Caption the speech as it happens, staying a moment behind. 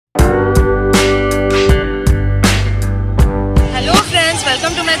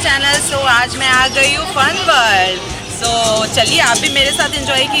आ गई हूँ fun world. सो चलिए आप भी मेरे साथ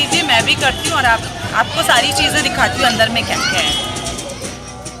एंजॉय कीजिए, मैं भी करती हूँ और आपको सारी चीज़ें दिखाती हूँ अंदर में क्या क्या है।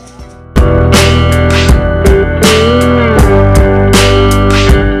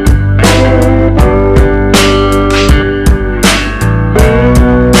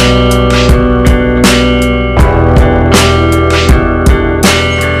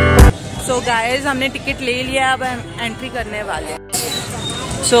 गाइस हमने टिकट ले लिया, अब हम एंट्री करने वाले हैं।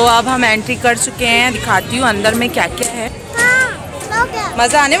 सो अब हम एंट्री कर चुके हैं, दिखाती हूँ अंदर में क्या क्या है।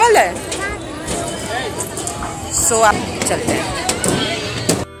 मज़ा आने वाला है। सो आप चलते हैं।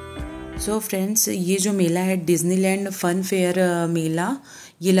 सो फ्रेंड्स, ये जो मेला है डिज्नीलैंड फन फेयर मेला,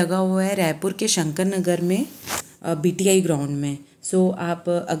 ये लगा हुआ है रायपुर के शंकर नगर में BTI ग्राउंड में। सो आप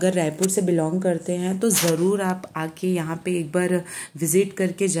अगर रायपुर से बिलोंग करते हैं तो ज़रूर आप आके यहाँ पे एक बार विज़िट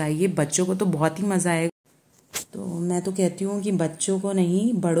करके जाइए। बच्चों को तो बहुत ही मज़ा आएगा। तो मैं तो कहती हूँ कि बच्चों को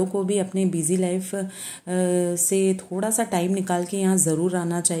नहीं, बड़ों को भी अपने बिज़ी लाइफ से थोड़ा सा टाइम निकाल के यहाँ ज़रूर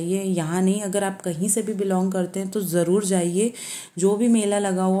आना चाहिए। यहाँ नहीं, अगर आप कहीं से भी बिलोंग करते हैं तो ज़रूर जाइए। जो भी मेला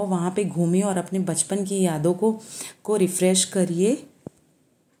लगा हुआ वहाँ पे घूमिए और अपने बचपन की यादों को रिफ़्रेश करिए।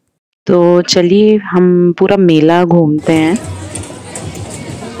 तो चलिए हम पूरा मेला घूमते हैं।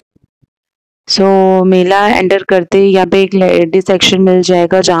 सो मेला एंटर करते ही यहाँ पे एक लेडीज सेक्शन मिल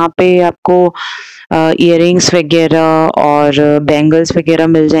जाएगा जहाँ पे आपको इयररिंग्स वगैरह और बैंगल्स वगैरह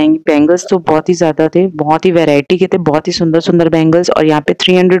मिल जाएंगी। बैंगल्स तो बहुत ही ज़्यादा थे, बहुत ही वैरायटी के थे, बहुत ही सुंदर सुंदर बैंगल्स। और यहाँ पे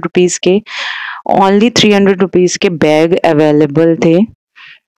 300 रुपीज़ के, ओनली 300 रुपीज़ के बैग अवेलेबल थे।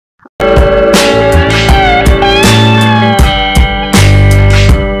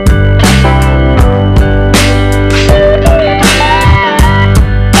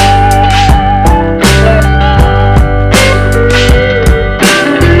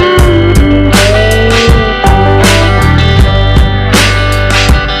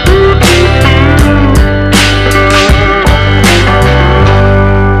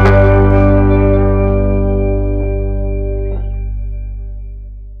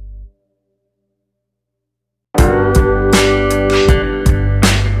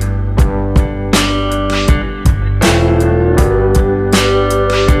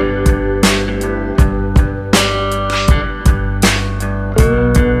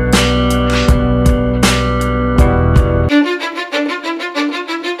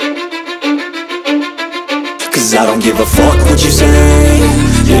 I don't give a fuck what you say.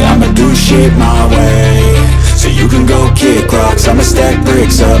 Yeah, I'ma do shit my way. So you can go kick rocks, I'ma stack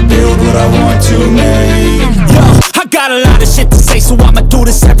bricks up, build what I want to make. Yo, I got a lot of shit to say, so I'ma do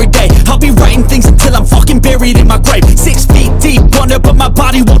this every day. I'll be writing things until I'm fucking buried in my grave. 6 feet deep under, but my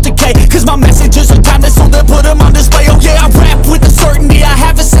body won't decay. Cause my messages are timeless, so they'll put them on display. Oh yeah, I rap with a certainty, I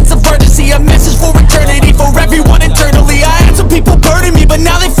have a sense of urgency. A message for eternity, for everyone internally. I had some people burning me, but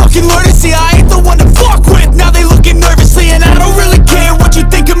now they fucking learn to see I ain't the one to fuck with. Now they looking nervously, and I don't really care what you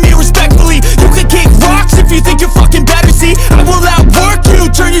think of me respectfully. You can kick rocks if you think you're fucking better, see I will outwork you,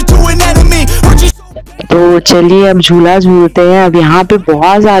 turn you to an enemy. तो चलिए अब झूला झूलते हैं। अब यहाँ पे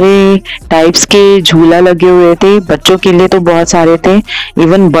बहुत सारे टाइप्स के झूला लगे हुए थे, बच्चों के लिए तो बहुत सारे थे,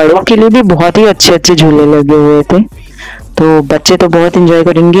 इवन बड़ों के लिए भी बहुत ही अच्छे अच्छे झूले लगे हुए थे। तो बच्चे तो बहुत एंजॉय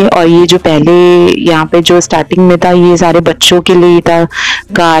करेंगे। और ये जो पहले यहाँ पे जो स्टार्टिंग में था, ये सारे बच्चों के लिए था,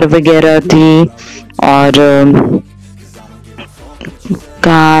 कार वगैरह थी और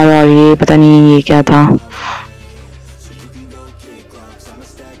कार, और ये पता नहीं ये क्या था।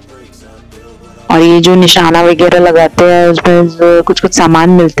 और ये जो निशाना वगैरह लगाते हैं उसमें कुछ कुछ सामान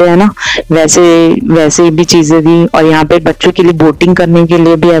मिलते हैं ना, वैसे भी चीजें थी। और यहाँ पे बच्चों के लिए बोटिंग करने के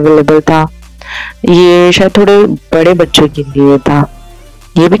लिए भी अवेलेबल था। ये शायद थोड़े बड़े बच्चों के लिए था,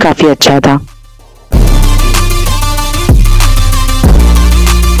 ये भी काफी अच्छा था।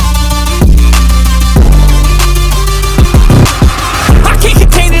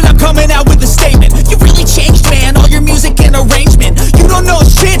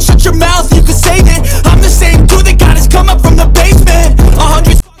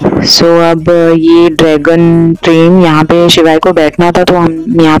 सो अब ये ड्रैगन ट्रेन, यहाँ पे शिवाय को बैठना था तो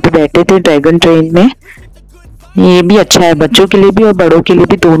हम यहाँ पे बैठे थे ड्रैगन ट्रेन में। ये भी अच्छा है, बच्चों के लिए भी और बड़ों के लिए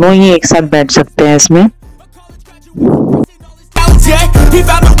भी, दोनों ही एक साथ बैठ सकते हैं इसमें।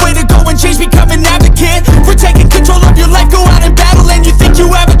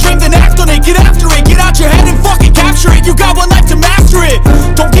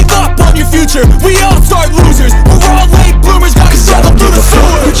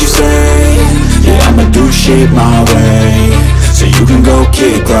 Shit my way, so you can go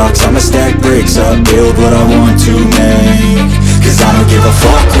kick rocks, I'ma stack bricks up, build what I want to make. Cause I don't give a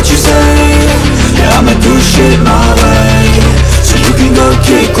fuck what you say. Yeah, I'ma do shit my way, so you can go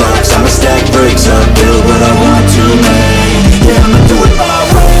kick rocks, I'ma stack bricks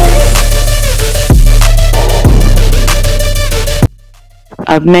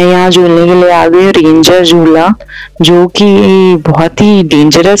अब मैं यहाँ झूलने के लिए आ गई हूँ ranger झूला, जो कि बहुत ही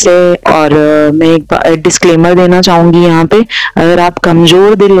डेंजरस है। और मैं एक डिस्क्लेमर देना चाहूंगी यहाँ पे, अगर आप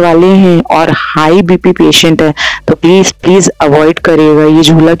कमजोर दिल वाले हैं और हाई बीपी पेशेंट है तो प्लीज प्लीज अवॉइड करिएगा ये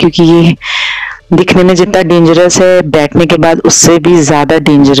झूला, क्योंकि ये दिखने में जितना डेंजरस है बैठने के बाद उससे भी ज्यादा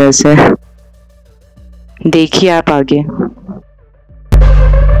डेंजरस है। देखिए आप आगे।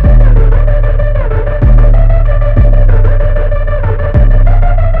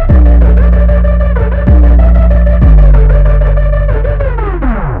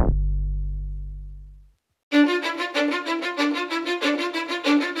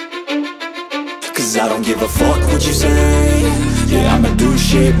 Cause I don't give a fuck what you say. Yeah, I'ma do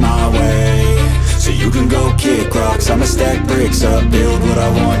shit my way. So you can go kick rocks, I'ma stack bricks up, build what I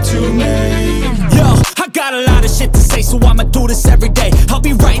want to make. Yo, I got a lot of shit to say, so I'ma do this every day. I'll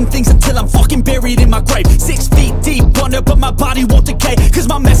be writing things until I'm fucking buried in my grave. 6 feet deep under, but my body won't decay. Cause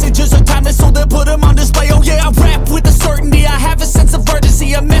my messages are timeless, so they'll put them on display. Oh yeah, I rap with a certainty, I have a sense of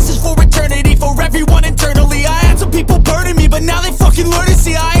urgency. A message for eternity, for everyone internally. I had some people burning me, but now they fucking learn to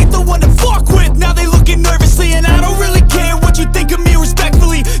see I ain't the one to fuck with. Now they looking nervously, and I don't really care what you think of me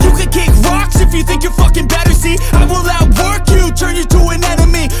respectfully. You can kick rocks if you think you're fucking better, see. I will outwork you, turn you to an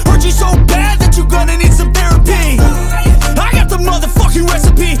enemy. Hurt you so bad that you're gonna need some therapy. I got the motherfucking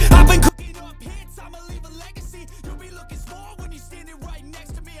recipe. I've been cooking up hits, I'ma leave a legacy. You'll be looking small when you're standing right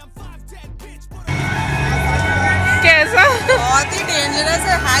next to me. I'm 5'10", bitch, but कैसा? बहुत ही dangerous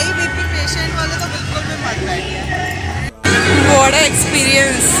है, high BP patient वाले तो बिल्कुल भी मत बैठिए। बड़ा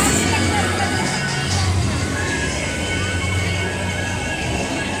experience.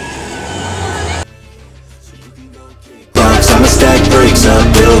 I'ma stack bricks up,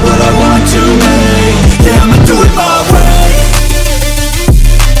 build what I want to make. Yeah, I'ma do it my way.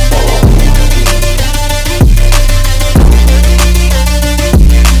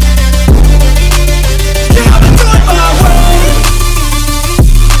 Yeah, I'ma do it my way.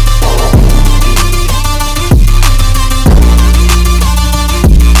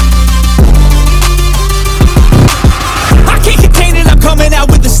 I can't contain it, I'm coming out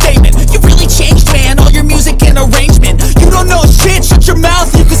with a statement. You really changed, man, all your music and arrangement. You don't know shit, shut your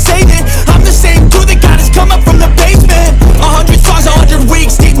mouth, you can save it. I'm the same dude that got his come up from the basement. 100 songs, 100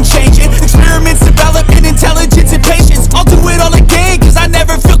 weeks, didn't change it. Experiments, developing intelligence and patience. I'll do it all again, cause I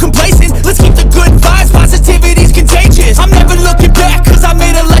never feel complacent. Let's keep the good vibes, positivity's contagious. I'm never looking back, cause I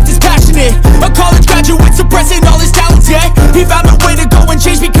made a life that's passionate. A college graduate suppressing all his talents, yeah. He found a way to go and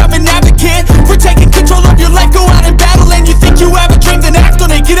change, become an advocate. For taking control of your life, go out and battle. And you think you have a dream, then act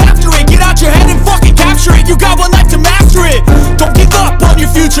on it. Get after it, get out your head and fucking capture it. You got one life to master it. Don't give up on your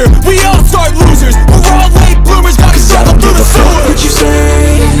future, we all start losers. We're all late bloomers, gotta struggle through the sewer. What you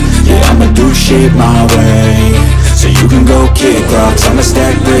say? Yeah, I'ma do shit my way. So you can go kick rocks, I'ma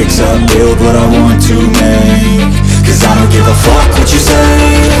stack bricks up, build what I want to make. Cause I don't give a fuck what you say.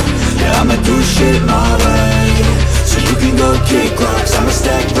 Yeah, I'ma do shit my way. So you can go kick rocks, I'ma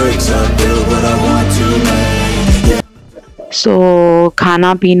stack bricks up, build what I want to make. Yeah. सो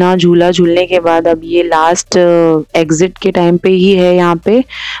खाना पीना झूला झूलने के बाद अब ये last exit के time पे ही है। यहाँ पे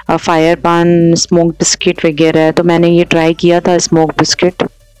फायर पान, स्मोक बिस्किट वगैरह है, तो मैंने ये ट्राई किया था smoke biscuit.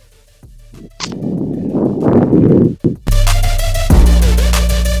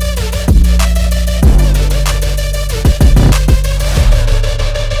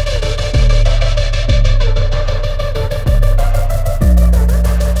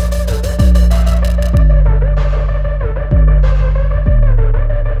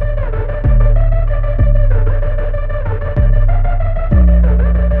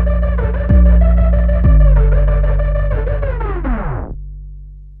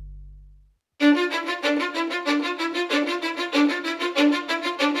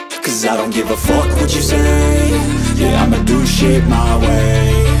 Cause I don't give a fuck what you say. Yeah, I'ma do shit my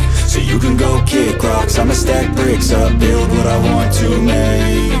way. So you can go kick rocks, I'ma stack bricks up, build what I want to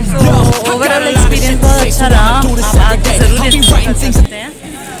make. तो overall experience बहुत अच्छा रहा। आप आके जरूर enjoy कर सकते हैं,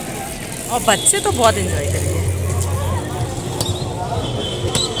 और बच्चे तो बहुत एंजॉय करेंगे।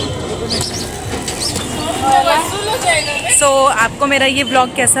 सो आपको मेरा ये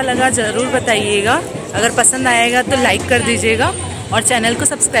ब्लॉग कैसा लगा ज़रूर बताइएगा। अगर पसंद आएगा तो लाइक कर दीजिएगा और चैनल को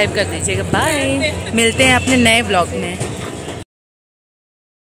सब्सक्राइब कर दीजिएगा। बाय, मिलते हैं अपने नए ब्लॉग में।